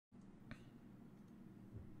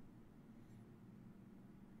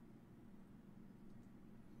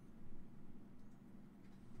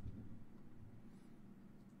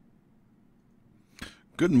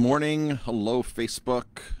Good morning. Hello, Facebook.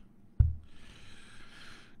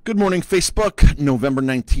 Good morning, Facebook. November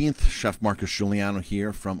 19th, Chef Marcus Guiliano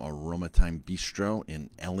here from Aromatime Bistro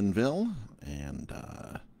in Ellenville. And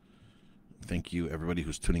thank you, everybody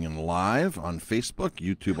who's tuning in live on Facebook,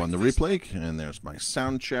 YouTube on the replay. And there's my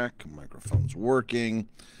sound check. Microphone's working.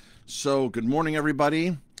 So, good morning,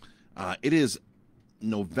 everybody. It is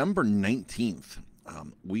November 19th.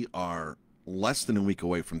 We are less than a week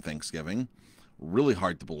away from Thanksgiving. Really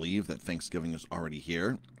hard to believe that Thanksgiving is already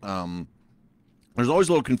here. There's always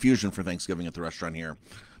a little confusion for Thanksgiving at the restaurant here.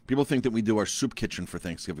 People think that we do our soup kitchen for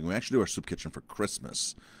Thanksgiving. We actually do our soup kitchen for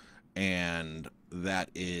Christmas. And that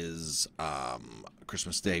is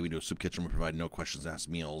Christmas Day. We do a soup kitchen. We provide no questions asked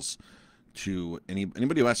meals to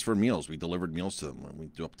anybody who asks for meals. We delivered meals to them. We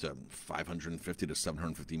do up to 550 to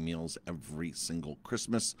 750 meals every single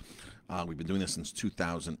Christmas. We've been doing this since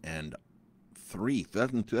 2003.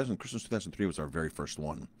 Christmas 2003 was our very first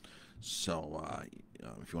one. So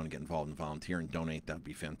if you want to get involved and volunteer and donate, that'd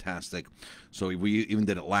be fantastic. So we even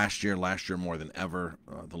did it last year more than ever.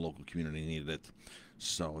 The local community needed it.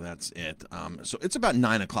 So that's it. So it's about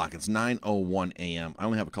 9 o'clock. It's 9:01 a.m. I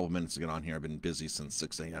only have a couple minutes to get on here. I've been busy since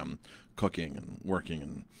 6 a.m. cooking and working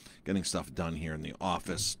and getting stuff done here in the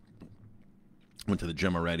office. Went to the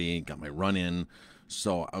gym already, got my run in.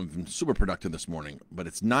 So I've been super productive this morning. But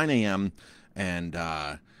it's 9 a.m. and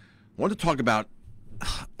I wanted to talk about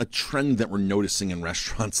a trend that we're noticing in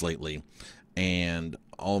restaurants lately. And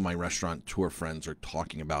all of my restaurant tour friends are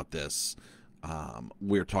talking about this.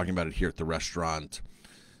 We're talking about it here at the restaurant.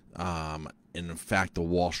 And in fact, the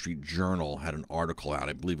Wall Street Journal had an article out.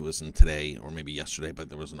 I believe it was in today or maybe yesterday, but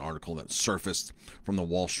there was an article that surfaced from the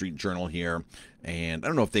Wall Street Journal here. And I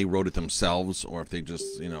don't know if they wrote it themselves or if they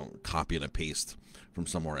just, copy and paste from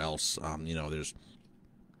somewhere else. There's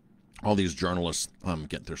all these journalists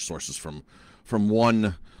get their sources from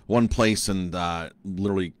one place and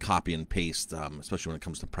literally copy and paste, especially when it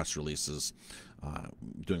comes to press releases.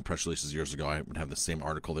 Doing press releases years ago, I would have the same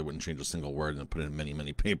article. They wouldn't change a single word and put it in many,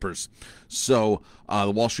 many papers. So the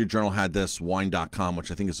Wall Street Journal had this, wine.com, which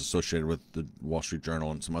I think is associated with the Wall Street Journal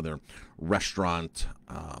and some other restaurant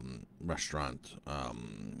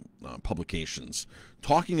publications,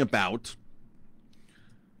 talking about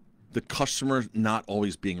the customer not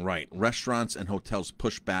always being right. Restaurants and hotels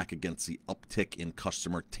push back against the uptick in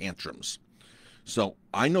customer tantrums. So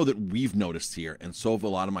I know that we've noticed here, and so have a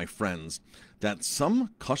lot of my friends, that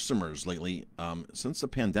some customers lately, since the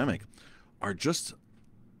pandemic, are just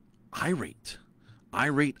irate,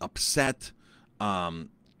 upset.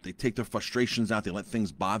 They take their frustrations out. They let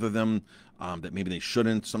things bother them that maybe they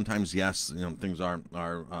shouldn't. Sometimes, yes, things are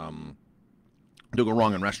do go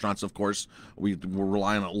wrong in restaurants. Of course, we're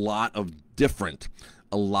relying on a lot of different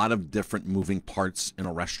moving parts in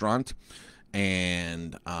a restaurant,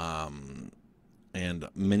 and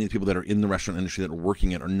many of the people that are in the restaurant industry that are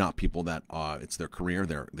working it are not people that it's their career.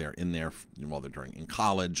 They're in there while they're in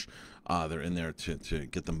college. They're in there to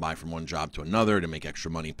get them by from one job to another to make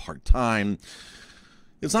extra money part time.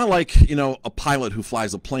 It's not like, a pilot who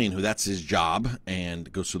flies a plane, who that's his job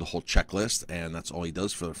and goes through the whole checklist, and that's all he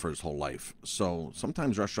does for his whole life. So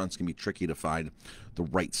sometimes restaurants can be tricky to find the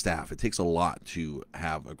right staff. It takes a lot to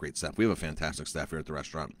have a great staff. We have a fantastic staff here at the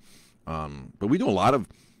restaurant, but we do a lot of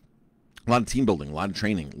team building, a lot of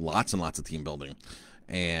training, lots and lots of team building,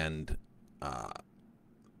 and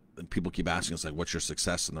people keep asking us, like, what's your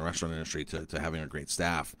success in the restaurant industry to having a great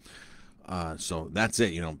staff? So that's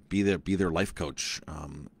it, be their life coach,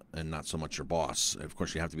 and not so much your boss. Of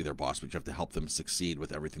course, you have to be their boss, but you have to help them succeed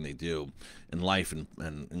with everything they do in life and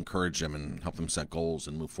encourage them and help them set goals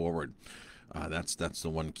and move forward. That's the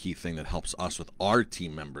one key thing that helps us with our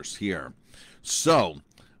team members here. So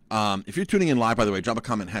if you're tuning in live, by the way, drop a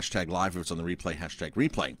comment, #live, if it's on the replay,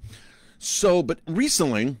 #replay. So, but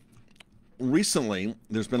recently,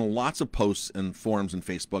 there's been lots of posts and forums and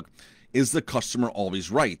Facebook. Is the customer always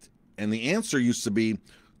right? And the answer used to be,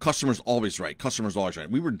 customer's always right. Customer's always right.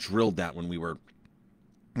 We were drilled that when we were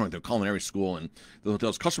at the culinary school and the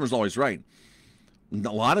hotels. Customer's always right. A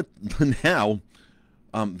lot of now,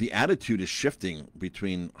 the attitude is shifting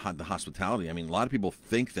between the hospitality. I mean, a lot of people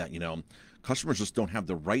think that customers just don't have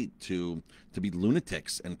the right to be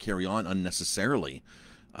lunatics and carry on unnecessarily.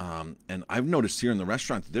 And I've noticed here in the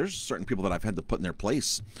restaurant, there's certain people that I've had to put in their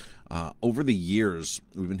place over the years.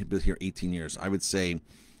 We've been here 18 years. I would say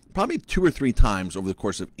probably 2 or 3 times over the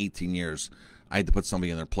course of 18 years, I had to put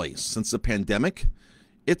somebody in their place. Since the pandemic,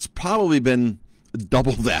 it's probably been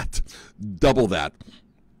double that.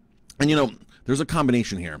 And there's a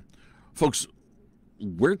combination here. Folks,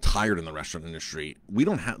 we're tired in the restaurant industry. We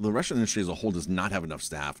don't have the restaurant industry as a whole does not have enough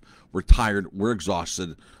staff. We're tired. We're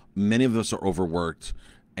exhausted. Many of us are overworked,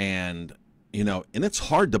 and and it's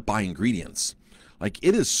hard to buy ingredients. Like,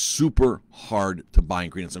 it is super hard to buy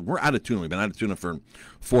ingredients. And we're out of tuna. We've been out of tuna for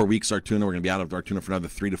 4 weeks. Our tuna, we're going to be out of our tuna for another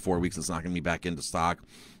 3 to 4 weeks. It's not going to be back into stock.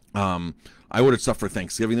 I ordered stuff for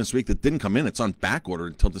Thanksgiving this week that didn't come in. It's on back order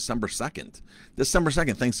until December 2nd. December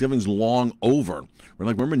 2nd, Thanksgiving's long over.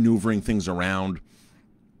 We're maneuvering things around.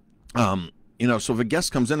 So if a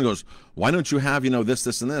guest comes in and goes, why don't you have,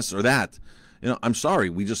 this, and this, or that? I'm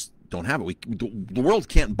sorry, we just don't have it. The world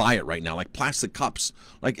can't buy it right now. Like plastic cups,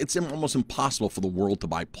 like it's almost impossible for the world to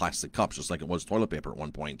buy plastic cups, just like it was toilet paper at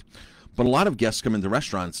one point. But a lot of guests come into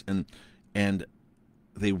restaurants and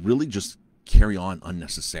they really just carry on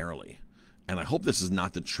unnecessarily. And I hope this is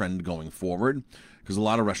not the trend going forward, because a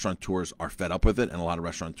lot of restaurateurs are fed up with it, and a lot of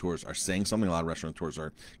restaurateurs are saying something. A lot of restaurateurs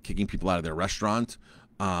are kicking people out of their restaurant.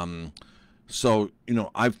 So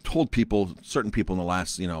I've told certain people in the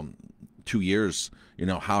last 2 years,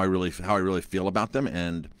 how I really feel about them,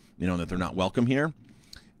 and that they're not welcome here.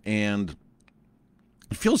 And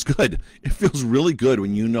it feels good. It feels really good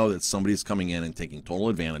when you know that somebody's coming in and taking total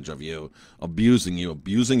advantage of you, abusing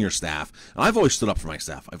your staff. And I've always stood up for my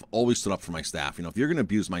staff. If you're going to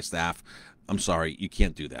abuse my staff, I'm sorry, you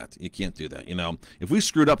can't do that. You can't do that. If we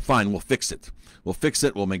screwed up, fine, we'll fix it.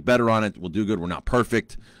 We'll make better on it. We'll do good. We're not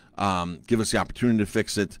perfect. Give us the opportunity to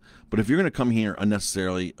fix it. But if you're going to come here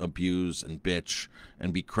unnecessarily abuse and bitch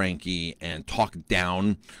and be cranky and talk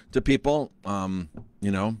down to people,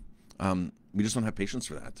 we just don't have patience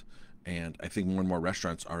for that. And I think more and more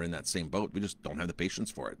restaurants are in that same boat. We just don't have the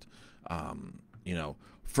patience for it.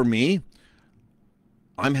 For me,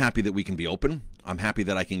 I'm happy that we can be open. I'm happy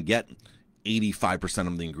that I can get 85%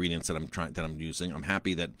 of the ingredients that I'm using. I'm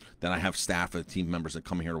happy that I have staff and team members that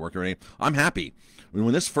come here to work every day. I'm happy.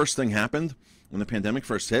 When this first thing happened, when the pandemic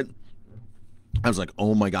first hit, I was like,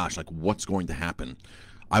 oh my gosh, like what's going to happen?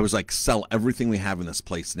 I was like, sell everything we have in this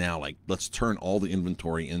place now. Like, let's turn all the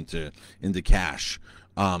inventory into cash,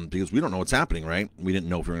 because we don't know what's happening, right? We didn't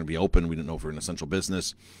know if we were going to be open. We didn't know if we were an essential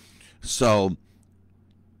business. So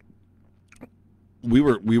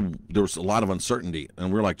there was a lot of uncertainty, and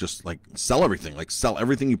we were like, just like sell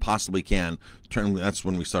everything you possibly can. That's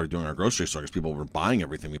when we started doing our grocery store, because people were buying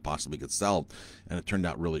everything we possibly could sell, and it turned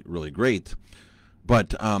out really, really great.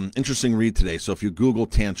 But interesting read today. So if you Google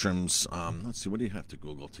tantrums, let's see, what do you have to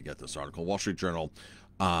Google to get this article? Wall Street Journal.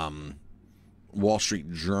 Wall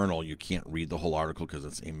Street Journal, you can't read the whole article because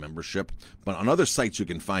it's a membership. But on other sites you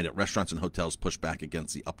can find it. Restaurants and hotels push back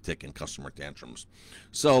against the uptick in customer tantrums.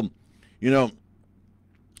 So,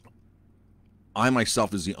 I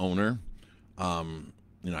myself as the owner,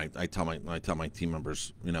 I tell my team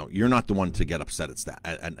members, you're not the one to get upset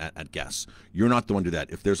at guests. You're not the one to do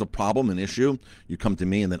that. If there's a problem, an issue, you come to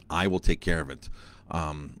me, and then I will take care of it.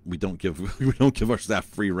 We don't give our staff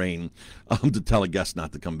free rein to tell a guest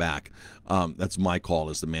not to come back. That's my call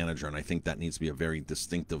as the manager, and I think that needs to be a very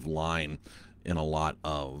distinctive line in a lot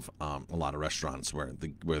of restaurants where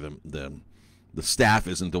the staff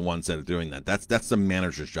isn't the ones that are doing that. That's the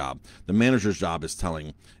manager's job. The manager's job is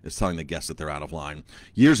telling the guests that they're out of line.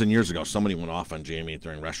 Years and years ago, somebody went off on Jamie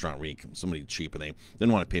during restaurant week. Somebody cheap, and they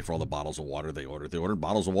didn't want to pay for all the bottles of water they ordered. They ordered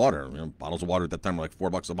bottles of water. Bottles of water at that time were like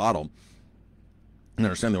 $4 a bottle. I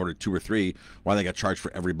understand they ordered 2 or 3. Why they got charged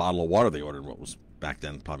for every bottle of water they ordered? What was back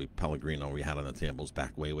then probably Pellegrino we had on the tables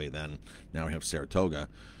back way then. Now we have Saratoga.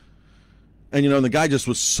 And, the guy just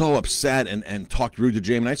was so upset and talked rude to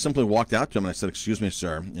Jamie. And I simply walked out to him and I said, excuse me,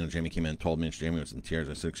 sir. Jamie came in and told me, and Jamie was in tears.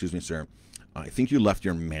 I said, excuse me, sir. I think you left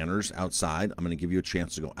your manners outside. I'm going to give you a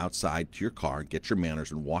chance to go outside to your car, get your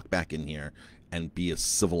manners, and walk back in here and be a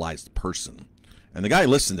civilized person. And the guy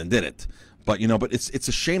listened and did it. But, but it's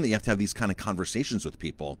a shame that you have to have these kind of conversations with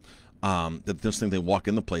people, that just think they walk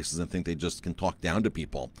into places and think they just can talk down to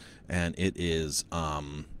people. And it is...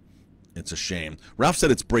 it's a shame. Ralph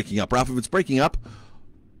said it's breaking up. Ralph, if it's breaking up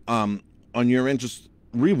on your end, just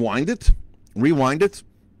rewind it,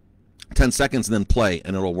 10 seconds, and then play,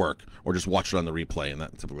 and it'll work. Or just watch it on the replay, and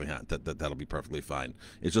that typically that'll be perfectly fine.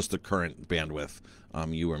 It's just the current bandwidth,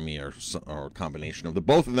 you or me, or a combination of the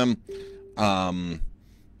both of them on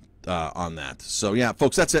that. So yeah,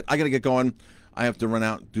 folks, that's it. I got to get going. I have to run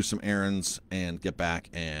out, do some errands, and get back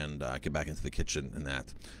into the kitchen and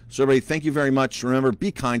that. So everybody, thank you very much. Remember, be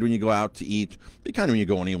kind when you go out to eat. Be kind when you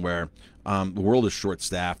go anywhere. The world is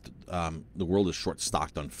short-staffed. The world is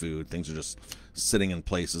short-stocked on food. Things are just sitting in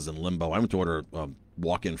places in limbo. I went to order a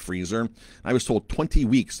walk-in freezer. I was told 20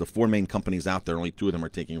 weeks. The 4 main companies out there, only 2 of them are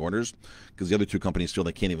taking orders because the other 2 companies feel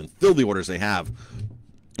they can't even fill the orders they have.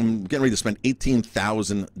 I'm getting ready to spend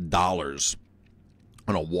 $18,000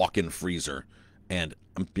 on a walk-in freezer, and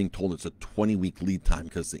I'm being told it's a 20-week lead time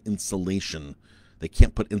because the insulation, they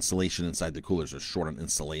can't put insulation inside the coolers. They're short on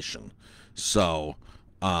insulation. So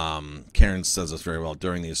Karen says this very well.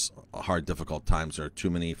 During these hard, difficult times, there are too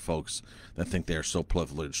many folks that think they are so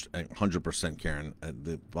privileged. And 100%, Karen. A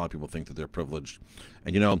lot of people think that they're privileged,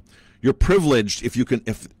 and you're privileged if you can.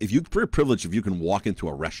 If you're privileged if you can walk into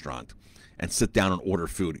a restaurant and sit down and order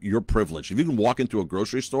food. You're privileged if you can walk into a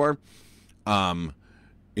grocery store.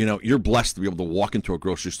 You're blessed to be able to walk into a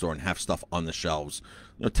grocery store and have stuff on the shelves.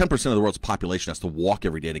 10% of the world's population has to walk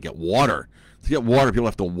every day to get water. To get water, people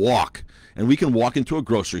have to walk. And we can walk into a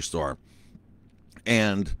grocery store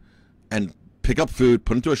and pick up food,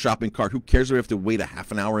 put into a shopping cart. Who cares if we have to wait a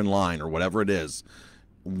half an hour in line or whatever it is?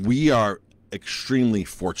 We are extremely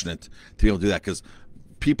fortunate to be able to do that because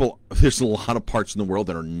there's a lot of parts in the world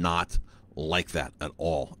that are not like that at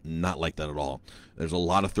all. Not like that at all. There's a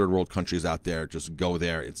lot of third world countries out there. Just go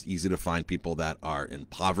there. It's easy to find people that are in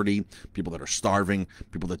poverty, people that are starving,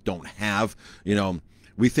 people that don't have.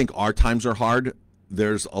 We think our times are hard.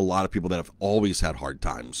 There's a lot of people that have always had hard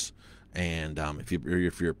times. And if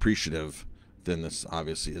you're appreciative, then this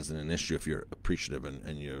obviously isn't an issue if you're appreciative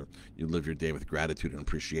and you live your day with gratitude and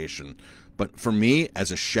appreciation. But for me,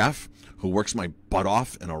 as a chef who works my butt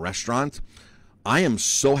off in a restaurant, I am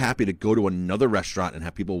so happy to go to another restaurant and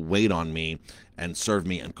have people wait on me and serve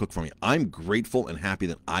me and cook for me. I'm grateful and happy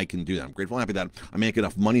that I can do that. I'm grateful and happy that I make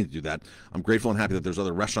enough money to do that. I'm grateful and happy that there's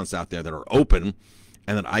other restaurants out there that are open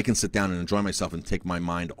and that I can sit down and enjoy myself and take my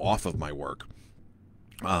mind off of my work.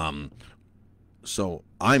 So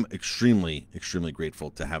I'm extremely, extremely grateful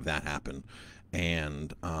to have that happen.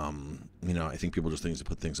 And, I think people just need to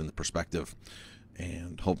put things into perspective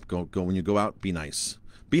and go when you go out, be nice.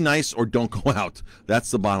 Be nice or don't go out. That's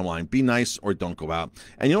the bottom line. Be nice or don't go out.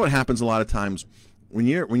 And you know what happens a lot of times when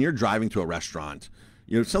you're driving to a restaurant,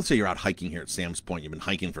 let's say you're out hiking here at Sam's Point. You've been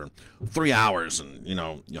hiking for 3 hours and,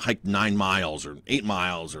 you hiked 9 miles or 8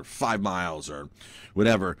 miles or 5 miles or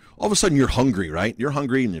whatever. All of a sudden you're hungry, right? You're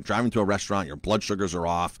hungry and you're driving to a restaurant. Your blood sugars are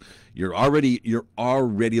off. You're already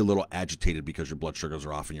a little agitated because your blood sugars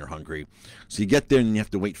are off and you're hungry. So you get there and you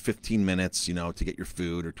have to wait 15 minutes, to get your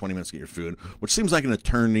food, or 20 minutes to get your food, which seems like an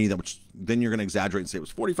eternity. Then you're going to exaggerate and say it was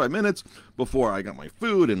 45 minutes before I got my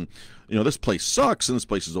food, and this place sucks and this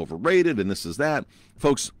place is overrated and this is that.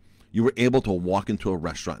 Folks, you were able to walk into a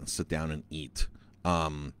restaurant and sit down and eat.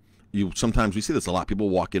 Sometimes we see this a lot. People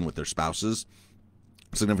walk in with their spouses,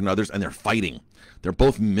 significant others, and they're fighting. They're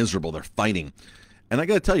both miserable. They're fighting. And I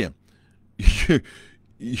got to tell you,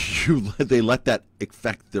 they let that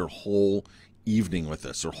affect their whole evening with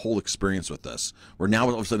us, their whole experience with us. Where now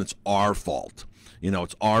all of a sudden it's our fault.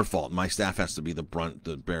 It's our fault. My staff has to be the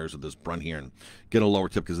bearers of this brunt here and get a lower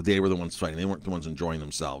tip because they were the ones fighting. They weren't the ones enjoying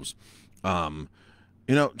themselves.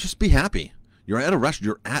 Just be happy. You're at a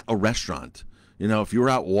restaurant. If you were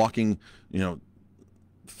out walking,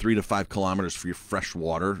 3 to 5 kilometers for your fresh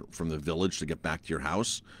water from the village to get back to your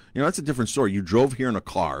house, that's a different story. You drove here in a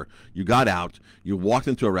car, you got out, you walked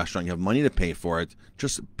into a restaurant, you have money to pay for it.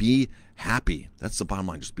 Just be happy. That's the bottom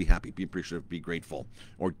line. Just be happy, be appreciative, be grateful,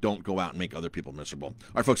 or don't go out and make other people miserable. All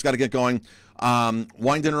right, folks, got to get going.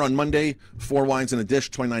 Wine dinner on Monday, 4 wines in a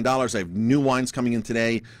dish, $29. I have new wines coming in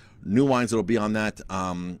today. New wines that will be on that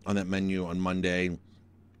menu on Monday.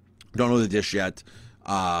 Don't know the dish yet.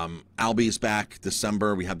 Albie's back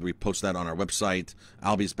December. We post that on our website.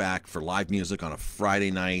 Albie's back for live music on a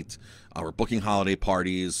Friday night. We're booking holiday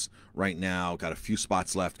parties right now. Got a few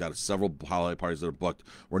spots left. Got several holiday parties that are booked.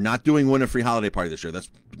 We're not doing Win a Free Holiday Party this year. That's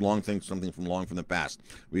something from the past.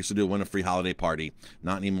 We used to do a Win a Free Holiday Party.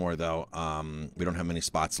 Not anymore though. We don't have many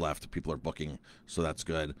spots left. People are booking, so that's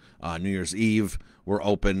good. New Year's Eve, we're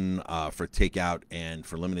open for takeout and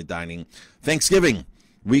for limited dining. Thanksgiving,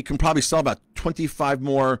 we can probably sell about 25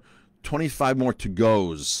 more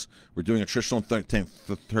to-goes. We're doing a traditional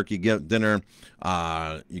turkey dinner.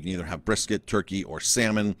 You can either have brisket, turkey, or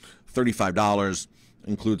salmon. $35.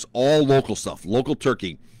 Includes all local stuff. Local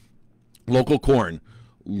turkey, local corn,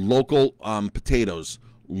 local potatoes,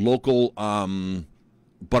 local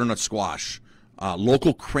butternut squash,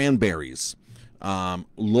 local cranberries,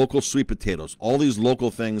 local sweet potatoes. All these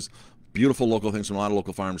local things. Beautiful local things from a lot of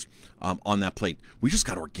local farms on that plate. We just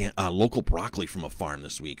got local broccoli from a farm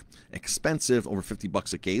this week. Expensive, over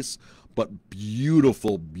 $50 a case, but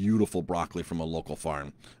beautiful, beautiful broccoli from a local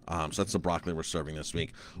farm. So that's the broccoli we're serving this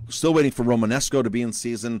week. Still waiting for Romanesco to be in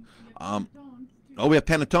season. We have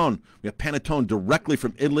panettone. We have panettone directly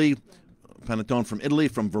from Italy. panettone from Italy,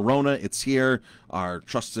 from Verona. It's here. Our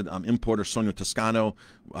trusted importer, Sogno Toscano.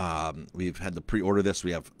 We've had to pre-order this.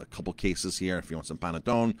 We have a couple cases here if you want some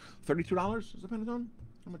panettone. $32 is the panettone?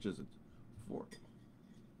 How much is it?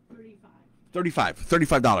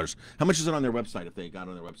 $35. How much is it on their website if they got it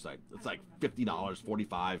on their website? It's like $50,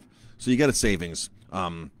 $45. So you get a savings.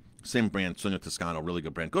 Same brand, Sogno Toscano, really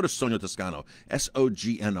good brand. Go to Sogno Toscano,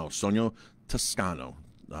 S-O-G-N-O, Sogno Toscano,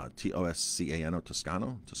 T-O-S-C-A-N-O,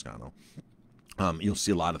 Toscano. You'll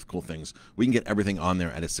see a lot of cool things. We can get everything on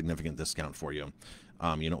there at a significant discount for you.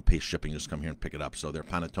 You don't pay shipping, just come here and pick it up. So their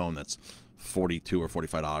panettone that's $42 or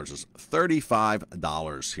 $45 is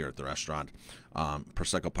 $35 here at the restaurant.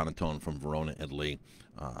 Prosecco panettone from Verona, Italy.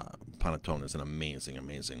 Panettone is an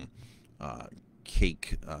amazing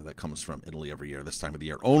cake that comes from Italy every year this time of the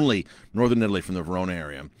year. Only Northern Italy from the Verona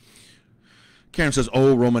area. Karen says,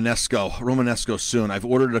 oh, Romanesco soon. I've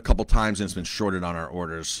ordered it a couple times and it's been shorted on our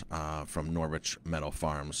orders from Norwich Meadow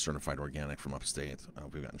Farms, certified organic from upstate.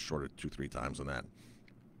 We've gotten shorted 2-3 times on that.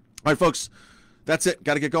 All right, folks, that's it.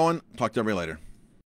 Got to get going. Talk to everybody later.